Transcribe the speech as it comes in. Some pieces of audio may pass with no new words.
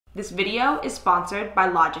This video is sponsored by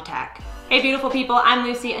Logitech. Hey beautiful people, I'm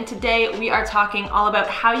Lucy, and today we are talking all about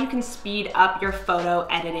how you can speed up your photo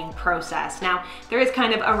editing process. Now, there is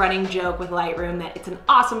kind of a running joke with Lightroom that it's an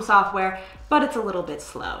awesome software, but it's a little bit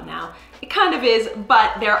slow. Now, it kind of is,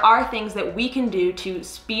 but there are things that we can do to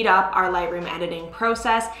speed up our Lightroom editing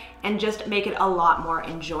process and just make it a lot more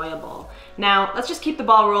enjoyable. Now, let's just keep the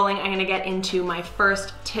ball rolling. I'm gonna get into my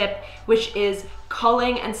first tip, which is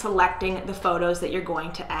culling and selecting the photos that you're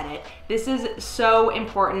going to edit. This is so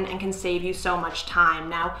important and can save you so much time.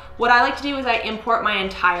 Now, what I like to do is I import my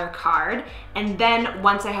entire card, and then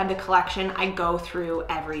once I have the collection, I go through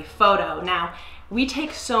every photo. Now, we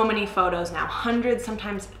take so many photos now, hundreds,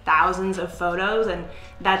 sometimes thousands of photos, and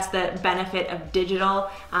that's the benefit of digital.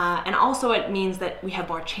 And also it means that we have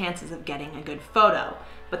more chances of getting a good photo.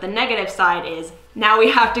 But the negative side is now we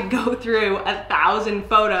have to go through 1,000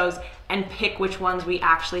 photos and pick which ones we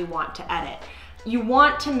actually want to edit. You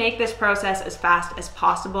want to make this process as fast as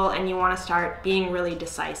possible, and you want to start being really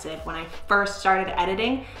decisive. When I first started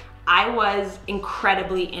editing, I was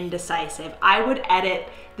incredibly indecisive. I would edit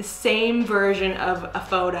the same version of a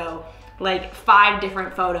photo, like 5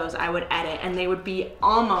 different photos I would edit, and they would be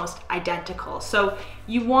almost identical. So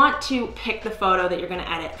you want to pick the photo that you're gonna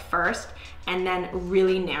edit first and then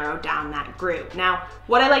really narrow down that group. Now,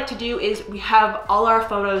 what I like to do is we have all our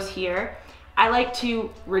photos here. I like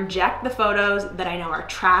to reject the photos that I know are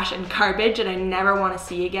trash and garbage and I never wanna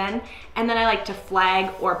see again. And then I like to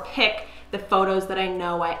flag or pick the photos that I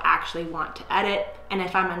know I actually want to edit. And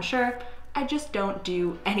if I'm unsure, I just don't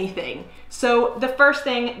do anything. So the first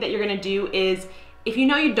thing that you're gonna do is, if you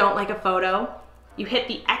know you don't like a photo, you hit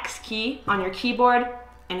the X key on your keyboard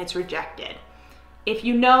and it's rejected. If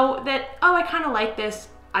you know that, oh, I kind of like this,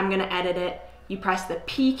 I'm gonna edit it, you press the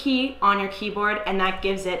P key on your keyboard and that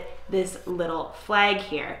gives it this little flag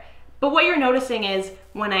here. But what you're noticing is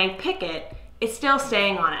when I pick it, it's still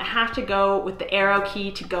staying on it. I have to go with the arrow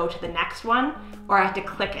key to go to the next one, or I have to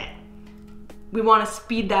click it. We want to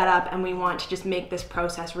speed that up and we want to just make this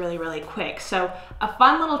process really, really quick. So a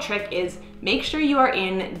fun little trick is make sure you are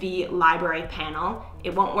in the library panel.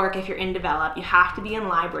 It won't work if you're in develop. You have to be in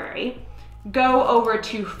library. Go over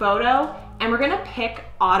to photo and we're gonna pick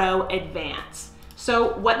auto advance.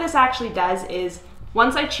 So what this actually does is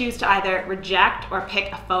once I choose to either reject or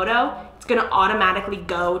pick a photo, it's gonna automatically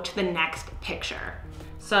go to the next picture.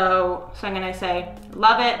 So I'm gonna say,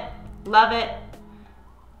 love it, love it,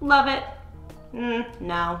 love it.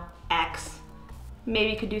 No, X.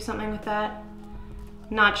 Maybe you could do something with that.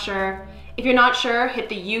 Not sure. If you're not sure, hit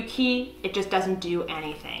the U key. It just doesn't do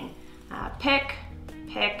anything. Pick,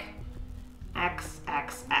 X,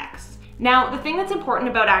 X, X. Now, the thing that's important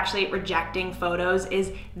about actually rejecting photos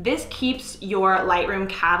is this keeps your Lightroom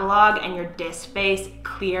catalog and your disk space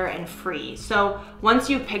clear and free. So once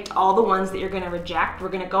you've picked all the ones that you're gonna reject, we're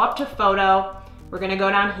gonna go up to photo, we're gonna go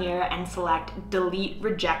down here and select delete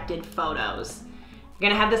rejected photos. You're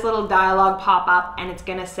gonna have this little dialog pop up and it's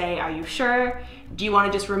gonna say, are you sure? Do you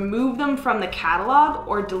wanna just remove them from the catalog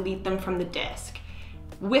or delete them from the disk?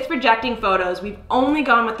 With rejecting photos, we've only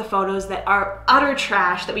gone with the photos that are utter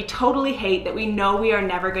trash, that we totally hate, that we know we are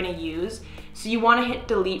never gonna use. So you wanna hit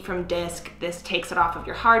delete from disk. This takes it off of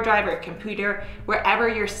your hard drive or your computer. Wherever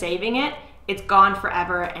you're saving it, it's gone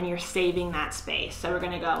forever and you're saving that space. So we're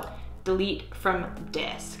gonna go delete from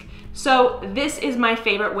disk. So this is my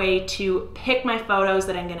favorite way to pick my photos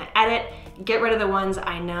that I'm gonna edit, get rid of the ones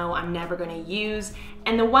I know I'm never gonna use,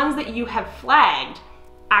 and the ones that you have flagged,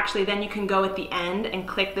 actually then you can go at the end and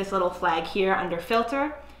click this little flag here under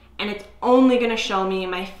filter, and it's only gonna show me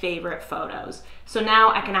my favorite photos. So now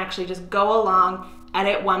I can actually just go along,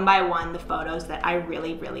 edit one by one the photos that I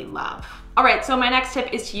really, really love. All right, so my next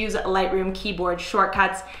tip is to use Lightroom keyboard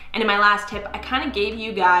shortcuts. And in my last tip, I kind of gave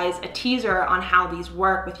you guys a teaser on how these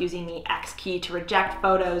work with using the X key to reject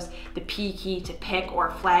photos, the P key to pick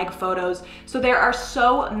or flag photos. So there are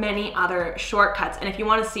so many other shortcuts. And if you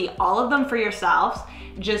want to see all of them for yourselves,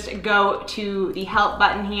 just go to the help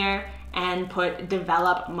button here and put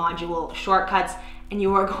develop module shortcuts, and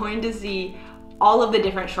you are going to see all of the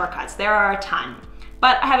different shortcuts. There are a ton.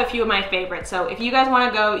 But I have a few of my favorites, so if you guys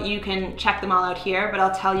wanna go, you can check them all out here, but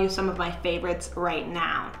I'll tell you some of my favorites right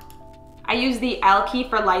now. I use the L key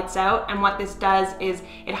for lights out, and what this does is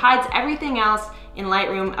it hides everything else in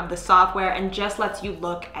Lightroom of the software and just lets you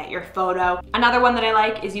look at your photo. Another one that I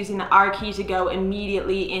like is using the R key to go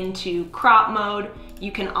immediately into crop mode.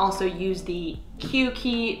 You can also use the Q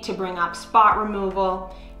key to bring up spot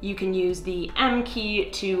removal. You can use the M key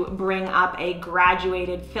to bring up a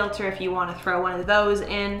graduated filter if you want to throw one of those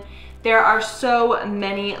in. There are so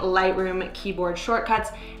many Lightroom keyboard shortcuts,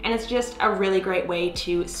 and it's just a really great way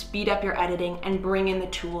to speed up your editing and bring in the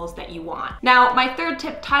tools that you want. Now, my third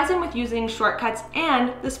tip ties in with using shortcuts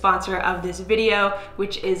and the sponsor of this video,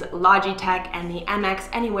 which is Logitech and the MX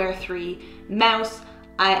Anywhere 3 mouse.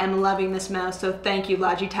 I am loving this mouse, so thank you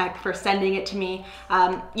Logitech for sending it to me.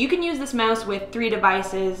 You can use this mouse with 3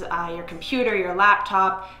 devices, your computer, your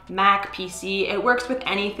laptop, Mac, PC. It works with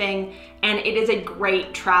anything, and it is a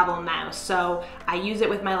great travel mouse. So I use it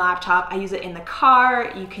with my laptop, I use it in the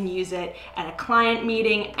car, you can use it at a client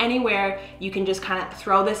meeting, anywhere. You can just kind of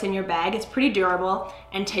throw this in your bag. It's pretty durable,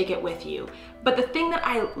 and take it with you. But the thing that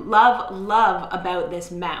I love about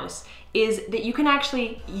this mouse is that you can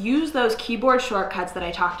actually use those keyboard shortcuts that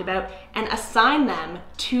I talked about and assign them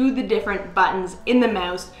to the different buttons in the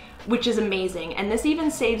mouse, which is amazing. And this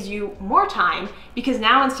even saves you more time, because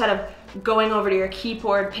now instead of going over to your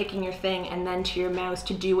keyboard, picking your thing, and then to your mouse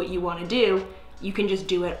to do what you want to do, you can just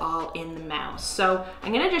do it all in the mouse. So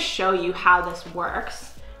I'm gonna just show you how this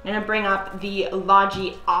works. I'm gonna bring up the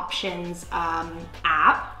Logi Options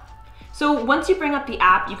app. So once you bring up the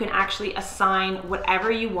app, you can actually assign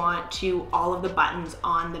whatever you want to all of the buttons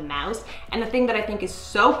on the mouse. And the thing that I think is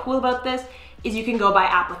so cool about this is you can go by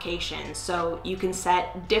application. So you can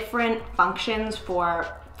set different functions for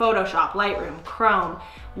Photoshop, Lightroom, Chrome,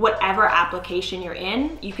 whatever application you're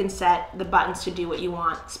in, you can set the buttons to do what you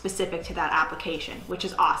want specific to that application, which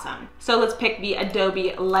is awesome. So let's pick the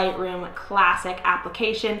Adobe Lightroom Classic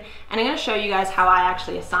application, and I'm gonna show you guys how I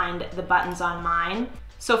actually assigned the buttons on mine.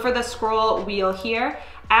 So for the scroll wheel here,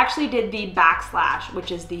 I actually did the backslash,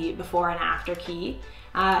 which is the before and after key.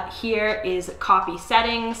 Here is copy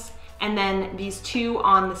settings, and then these 2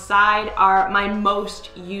 on the side are my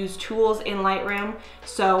most used tools in Lightroom.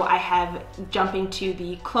 So I have jumping to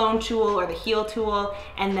the clone tool or the heal tool,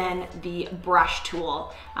 and then the brush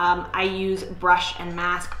tool. I use brush and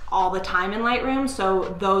mask all the time in Lightroom,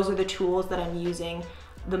 so those are the tools that I'm using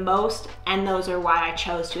the most, and those are why I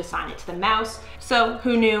chose to assign it to the mouse. So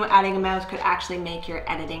who knew adding a mouse could actually make your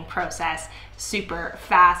editing process super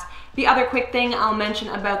fast. The other quick thing I'll mention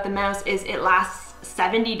about the mouse is it lasts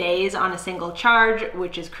 70 days on a single charge,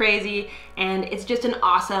 which is crazy, and it's just an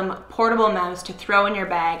awesome portable mouse to throw in your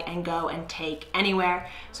bag and go and take anywhere.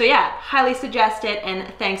 So yeah, highly suggest it,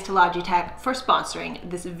 and thanks to Logitech for sponsoring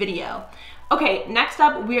this video. Okay, next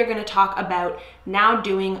up, we are gonna talk about now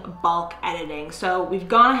doing bulk editing. So we've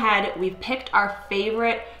gone ahead, we've picked our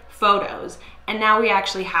favorite photos, and now we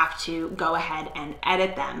actually have to go ahead and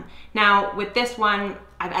edit them. Now, with this one,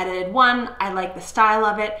 I've edited one, I like the style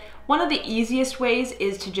of it. One of the easiest ways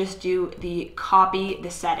is to just do the copy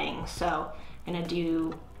the settings. So I'm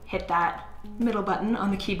gonna hit that middle button on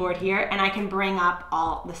the keyboard here, and I can bring up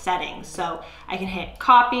all the settings. So I can hit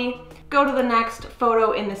copy, go to the next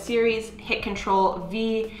photo in the series, hit Control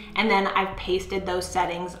V, and then I've pasted those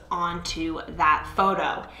settings onto that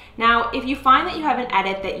photo. Now, if you find that you have an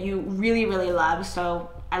edit that you really love, so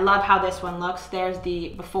I love how this one looks, there's the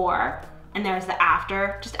before, and there's the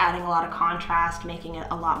after, just adding a lot of contrast, making it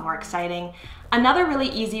a lot more exciting. Another really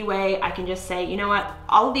easy way, I can just say, you know what,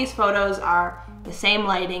 all of these photos are the same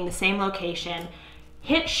lighting, the same location.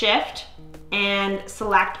 Hit Shift and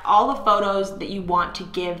select all the photos that you want to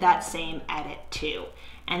give that same edit to.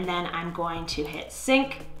 And then I'm going to hit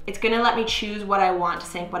sync. It's gonna let me choose what I want to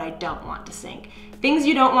sync, what I don't want to sync. Things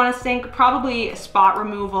you don't want to sync, probably spot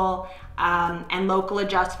removal and local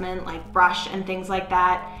adjustment like brush and things like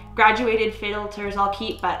that. Graduated filters I'll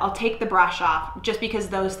keep, but I'll take the brush off just because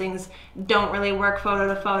those things don't really work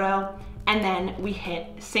photo to photo. And then we hit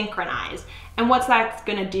synchronize. And what that's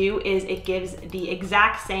gonna do is it gives the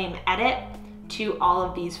exact same edit to all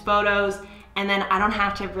of these photos, and then I don't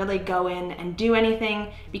have to really go in and do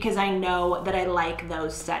anything because I know that I like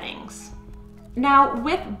those settings. Now,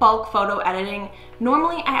 with bulk photo editing,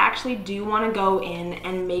 normally I actually do want to go in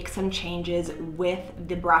and make some changes with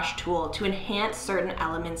the brush tool to enhance certain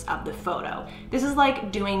elements of the photo. This is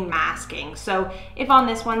like doing masking. So if on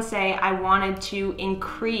this one, say I wanted to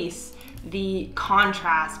increase the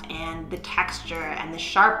contrast and the texture and the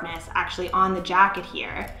sharpness actually on the jacket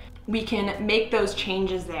here, we can make those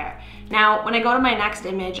changes there. Now, when I go to my next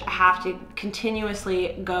image, I have to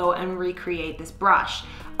continuously go and recreate this brush.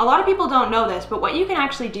 A lot of people don't know this, but what you can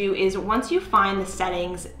actually do is once you find the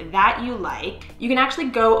settings that you like, you can actually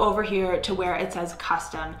go over here to where it says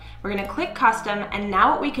custom. We're gonna click custom, and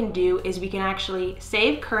now what we can do is we can actually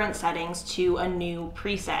save current settings to a new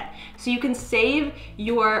preset. So you can save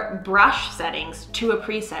your brush settings to a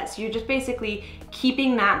preset. So you're just basically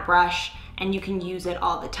keeping that brush and you can use it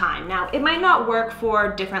all the time. Now, it might not work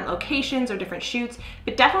for different locations or different shoots,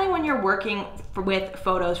 but definitely when you're working with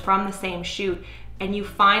photos from the same shoot, and you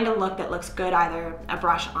find a look that looks good, either a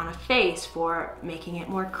brush on a face for making it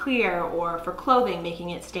more clear or for clothing,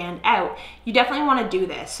 making it stand out, you definitely wanna do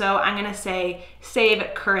this. So I'm gonna say save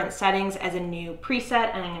current settings as a new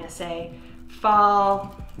preset, and I'm gonna say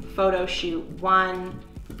fall photo shoot 1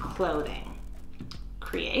 clothing.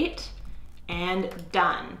 Create and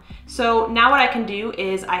done. So now what I can do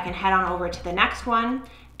is I can head on over to the next one,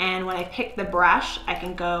 and when I pick the brush, I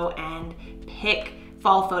can go and pick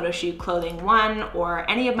fall photo shoot clothing 1 or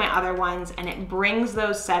any of my other ones, and it brings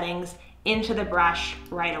those settings into the brush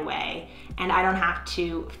right away. And I don't have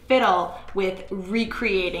to fiddle with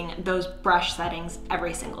recreating those brush settings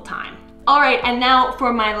every single time. All right, and now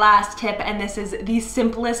for my last tip, and this is the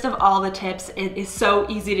simplest of all the tips. It is so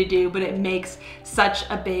easy to do, but it makes such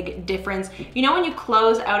a big difference. You know when you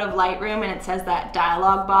close out of Lightroom and it says that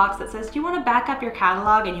dialog box that says, do you want to back up your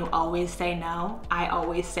catalog? And you always say no. I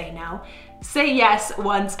always say no. Say yes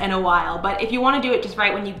once in a while, but if you want to do it just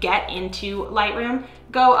right when you get into Lightroom,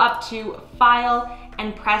 go up to File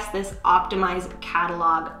and press this Optimize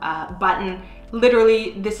Catalog button.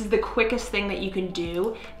 Literally, this is the quickest thing that you can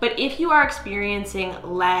do. But if you are experiencing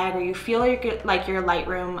lag or you feel like your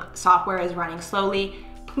Lightroom software is running slowly,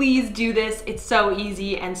 please do this. It's so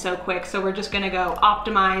easy and so quick. So we're just gonna go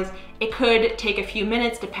optimize. It could take a few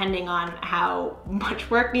minutes depending on how much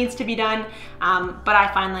work needs to be done, but I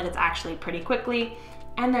find that it's actually pretty quickly.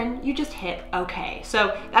 And then you just hit OK.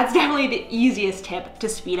 So that's definitely the easiest tip to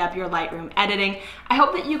speed up your Lightroom editing. I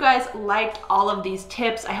hope that you guys liked all of these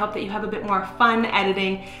tips. I hope that you have a bit more fun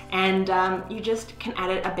editing and you just can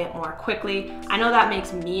edit a bit more quickly. I know that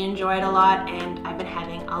makes me enjoy it a lot, and I've been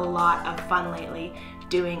having a lot of fun lately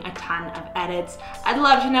doing a ton of edits. I'd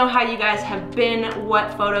love to know how you guys have been,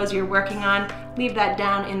 what photos you're working on. Leave that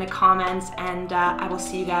down in the comments, and I will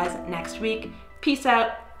see you guys next week. Peace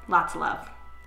out, lots of love.